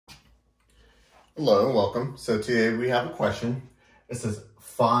Hello and welcome. So today we have a question. It says,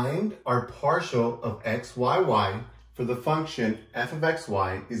 find our partial of x, y, y for the function f of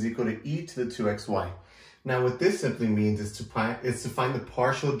xy is equal to e to the 2xy. Now what this simply means is to find the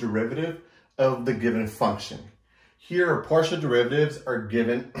partial derivative of the given function. Here, partial derivatives are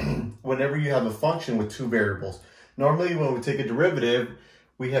given whenever you have a function with two variables. Normally when we take a derivative,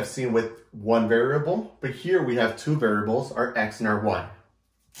 we have seen with one variable, but here we have two variables, our x and our y.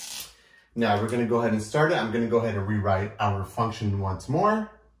 Now we're going to go ahead and start it. I'm going to go ahead and rewrite our function once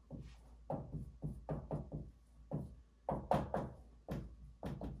more.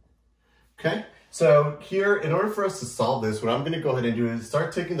 Okay, so here, in order for us to solve this, what I'm going to go ahead and do is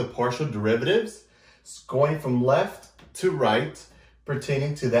start taking the partial derivatives, going from left to right,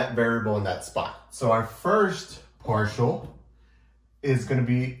 pertaining to that variable in that spot. So our first partial is going to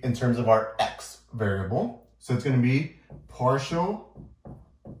be in terms of our x variable. So it's going to be partial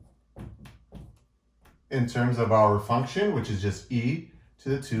in terms of our function, which is just e to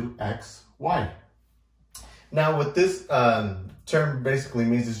the 2xy. Now what this term basically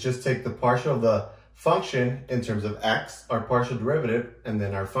means is just take the partial of the function in terms of x, our partial derivative, and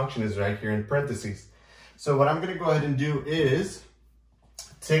then our function is right here in parentheses. So what I'm going to go ahead and do is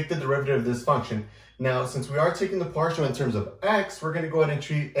take the derivative of this function. Now, since we are taking the partial in terms of x, we're going to go ahead and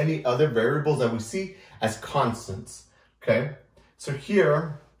treat any other variables that we see as constants, okay? So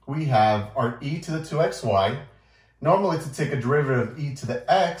here we have our e to the 2xy. Normally to take a derivative of e to the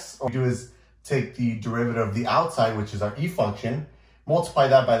x, what we do is take the derivative of the outside, which is our e function, multiply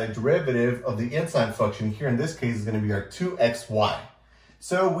that by the derivative of the inside function. Here in this case is going to be our 2xy.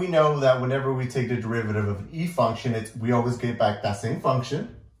 So we know that whenever we take the derivative of an e function, we always get back that same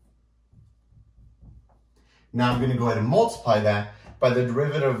function. Now I'm going to go ahead and multiply that by the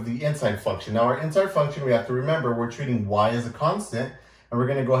derivative of the inside function. Now our inside function, we have to remember we're treating y as a constant, and we're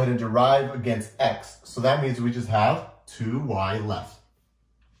going to go ahead and derive against x. So that means we just have 2y left.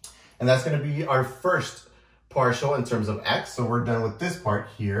 And that's going to be our first partial in terms of x. So we're done with this part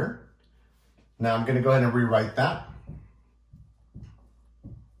here. Now I'm going to go ahead and rewrite that.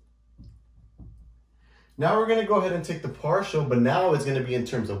 Now we're going to go ahead and take the partial, but now it's going to be in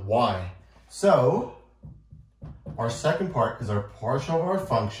terms of y. So our second part is our partial of our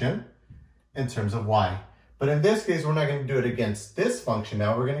function in terms of y. But in this case, we're not going to do it against this function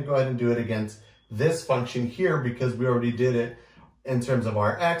now. We're going to go ahead and do it against this function here because we already did it in terms of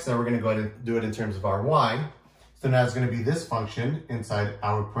our x. Now we're going to go ahead and do it in terms of our y. So now it's going to be this function inside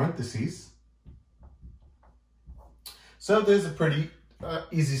our parentheses. So there's a pretty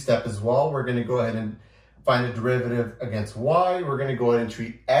easy step as well. We're going to go ahead and find a derivative against y. We're going to go ahead and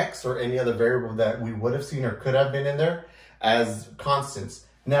treat x or any other variable that we would have seen or could have been in there as constants.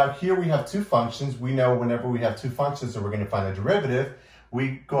 Now here we have two functions. We know whenever we have two functions that we're going to find a derivative,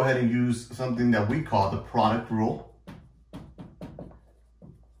 we go ahead and use something that we call the product rule,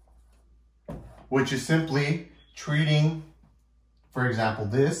 which is simply treating, for example,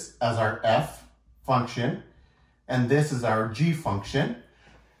 this as our f function, and this is our g function.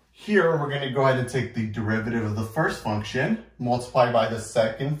 Here we're going to go ahead and take the derivative of the first function, multiply by the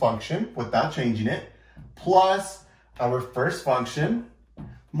second function without changing it, plus our first function,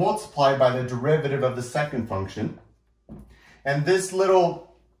 multiplied by the derivative of the second function. And this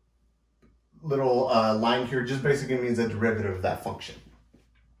little line here just basically means the derivative of that function.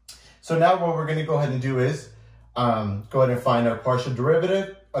 So now what we're going to go ahead and do is go ahead and find our partial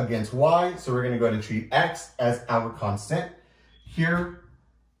derivative against y. So we're going to go ahead and treat x as our constant. Here,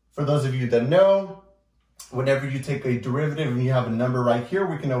 for those of you that know, whenever you take a derivative and you have a number right here,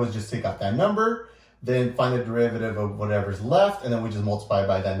 we can always just take out that number, then find the derivative of whatever's left, and then we just multiply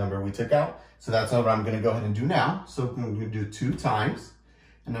by that number we took out. So that's what I'm going to go ahead and do now. So I'm going to do 2 times,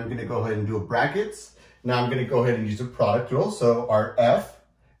 and I'm going to go ahead and do a brackets. Now I'm going to go ahead and use a product rule. So our f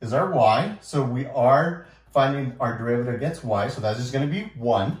is our y. So we are finding our derivative against y. So that's just going to be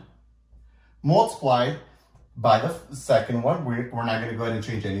 1 multiplied by the second one. We're not going to go ahead and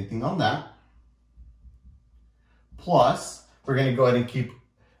change anything on that. Plus, we're going to go ahead and keep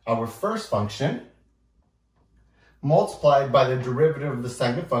our first function multiplied by the derivative of the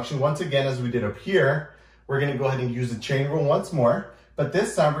second function. Once again, as we did up here, we're going to go ahead and use the chain rule once more. But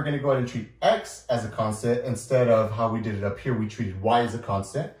this time, we're going to go ahead and treat x as a constant instead of how we did it up here. We treated y as a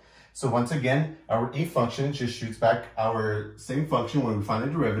constant. So once again, our e function just shoots back our same function when we find a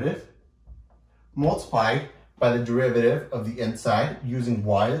derivative, multiplied by the derivative of the inside using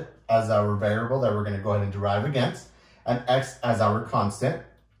y as our variable that we're going to go ahead and derive against, and x as our constant.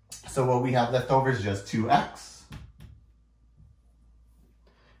 So what we have left over is just 2x.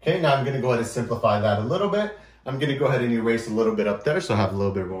 Okay, now I'm going to go ahead and simplify that a little bit. I'm going to go ahead and erase a little bit up there so I have a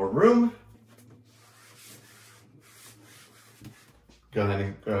little bit more room. go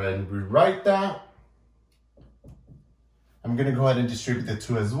ahead and rewrite that. I'm going to go ahead and distribute the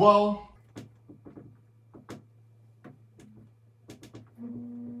 2 as well.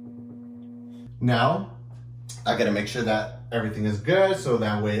 Now, I got to make sure that everything is good so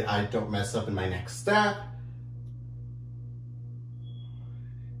that way I don't mess up in my next step.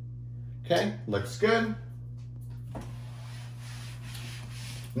 Okay, looks good.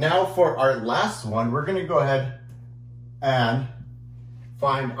 Now for our last one, we're going to go ahead and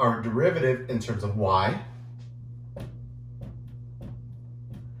find our derivative in terms of y.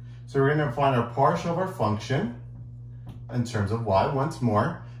 So we're going to find our partial of our function in terms of y once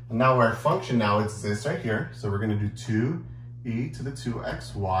more. And now our function now is this right here. So we're going to do 2e to the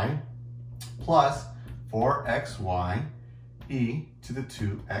 2xy plus 4xy e to the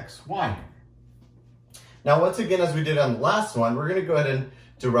 2xy. Now once again, as we did on the last one, we're going to go ahead and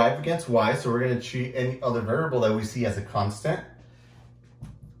derive against y. So we're going to treat any other variable that we see as a constant.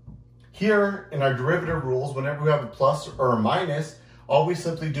 Here in our derivative rules, whenever we have a plus or a minus, all we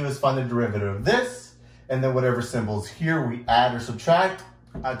simply do is find the derivative of this, and then whatever symbols here we add or subtract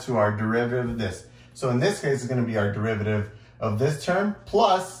to our derivative of this. So in this case, it's going to be our derivative of this term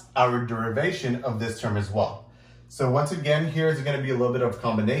plus our derivation of this term as well. So once again, here is going to be a little bit of a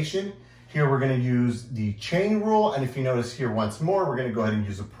combination. Here we're going to use the chain rule, and if you notice here once more, we're going to go ahead and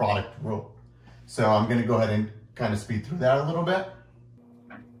use a product rule. So I'm going to go ahead and kind of speed through that a little bit.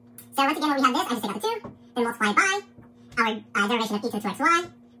 So once again, when we have this, I just take out the 2, then multiply by our derivation of e to the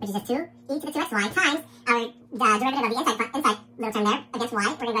 2xy, which is just 2e to the 2xy times our derivative of the inside little term there against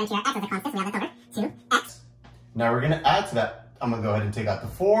y. We're going to go into our x as a constant, so we have left over 2x. Now we're going to add to that. I'm going to go ahead and take out the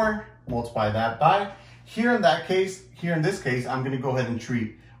 4, multiply that by. Here in this case, I'm going to go ahead and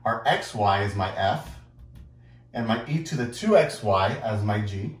treat our xy as my f, and my e to the 2xy as my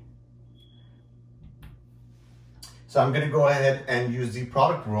g. So I'm going to go ahead and use the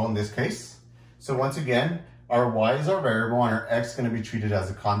product rule in this case. So once again, our y is our variable and our x is going to be treated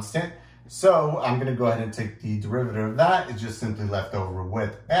as a constant. So I'm going to go ahead and take the derivative of that. It's just simply left over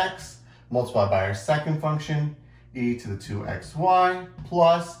with x multiplied by our second function, e to the 2xy,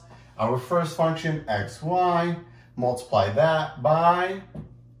 plus our first function, xy, multiply that by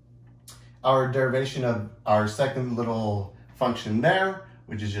our derivation of our second little function there,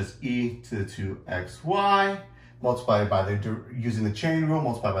 which is just e to the 2xy, multiplied by using the chain rule,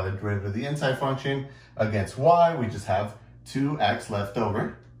 multiplied by the derivative of the inside function against y. We just have 2x left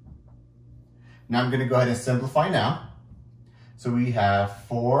over. Now I'm going to go ahead and simplify now. So we have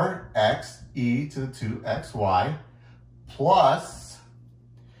 4x e to the 2xy plus,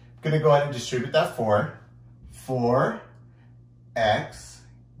 I'm going to go ahead and distribute that 4x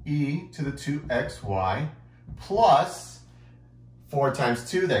e to the 2xy plus 4 times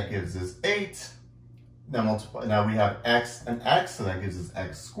 2, that gives us 8. Now multiply. Now we have x and x, so that gives us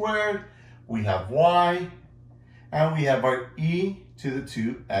x squared. We have y, and we have our e to the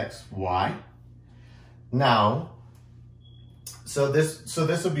 2xy. Now, so this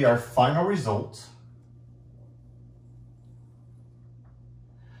will be our final result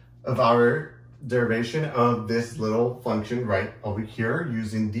of our derivation of this little function right over here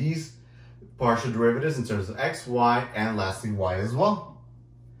using these partial derivatives in terms of x, y, and lastly y as well.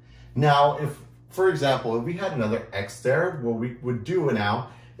 Now, if, for example, if we had another x there, what we would do now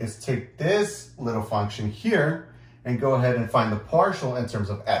is take this little function here and go ahead and find the partial in terms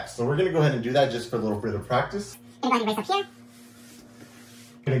of x. So we're going to go ahead and do that just for a little bit of practice. I'm going to erase up here.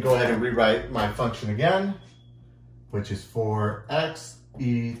 I'm going to go ahead and rewrite my function again, which is 4x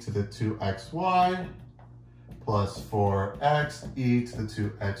e to the 2xy plus 4x e to the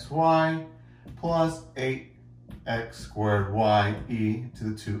 2xy plus 8x squared y e to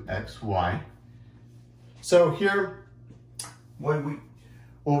the 2xy. So here, what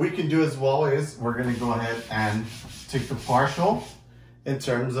we can do as well is we're going to go ahead and take the partial in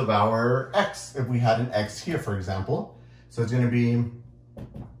terms of our x. If we had an x here, for example, so it's going to be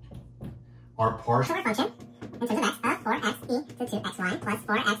our partial function in terms of x of 4x e to the 2xy plus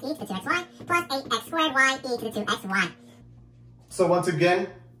 4x e to the 2xy plus 8x squared y e to the 2xy. So once again,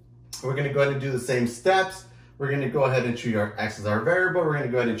 we're going to go ahead and do the same steps. We're going to go ahead and treat our x as our variable. We're going to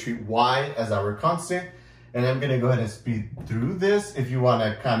go ahead and treat y as our constant. And I'm going to go ahead and speed through this. If you want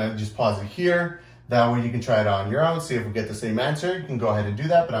to kind of just pause it here, that way you can try it on your own, see if we get the same answer. You can go ahead and do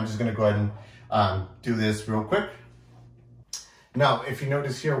that, but I'm just going to go ahead and do this real quick. Now, if you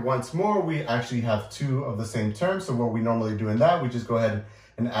notice here once more, we actually have 2 of the same term. So what we normally do in that, we just go ahead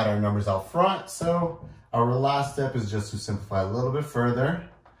and add our numbers out front. So our last step is just to simplify a little bit further,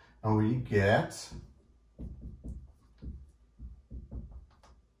 and we get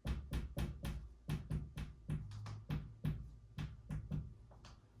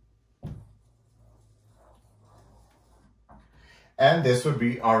And this would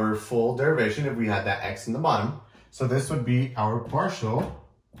be our full derivation if we had that x in the bottom. So this would be our partial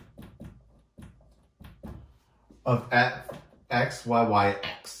of x, y, y,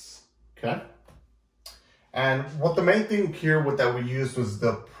 x, okay? And what the main thing here that we used was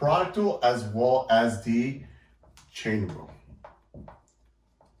the product rule as well as the chain rule.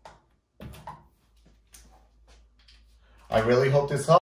 I really hope this helps.